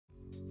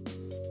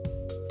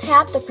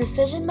Tap the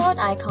Precision Mode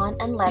icon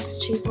and let's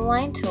choose the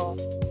Line tool.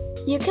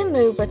 You can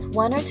move with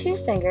 1 or 2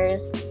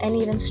 fingers and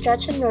even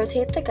stretch and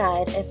rotate the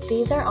guide if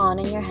these are on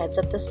in your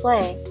heads-up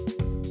display.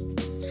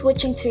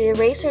 Switching to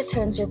Eraser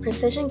turns your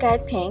Precision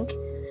Guide pink,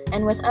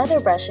 and with other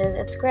brushes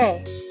it's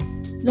gray.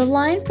 The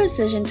Line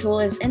Precision tool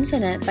is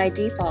infinite by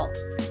default.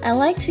 I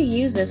like to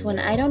use this when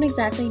I don't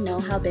exactly know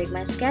how big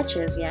my sketch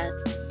is yet.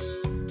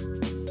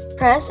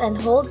 Press and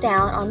hold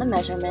down on the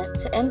measurement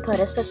to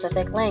input a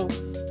specific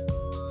length.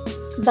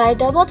 By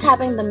double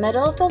tapping the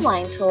middle of the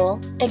Line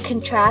tool, it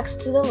contracts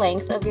to the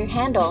length of your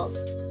handles.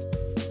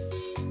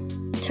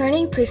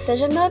 Turning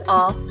Precision Mode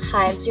off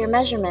hides your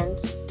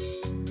measurements.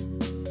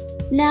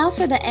 Now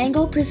for the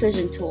Angle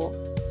Precision tool.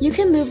 You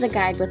can move the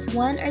guide with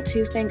 1 or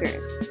 2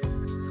 fingers.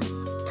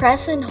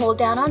 Press and hold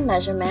down on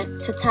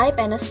measurement to type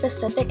in a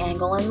specific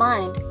angle in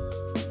mind.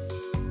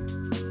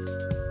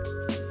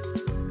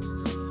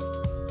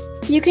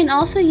 You can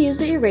also use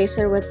the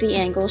eraser with the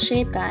Angle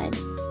Shape Guide.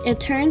 It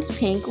turns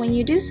pink when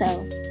you do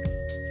so.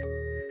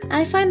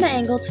 I find the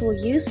Angle tool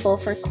useful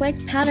for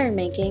quick pattern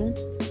making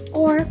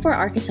or for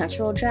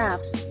architectural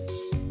drafts.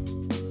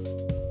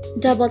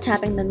 Double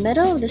tapping the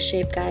middle of the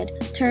shape guide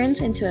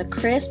turns into a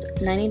crisp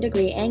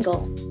 90-degree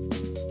angle.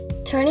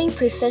 Turning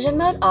Precision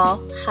Mode off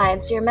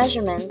hides your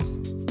measurements.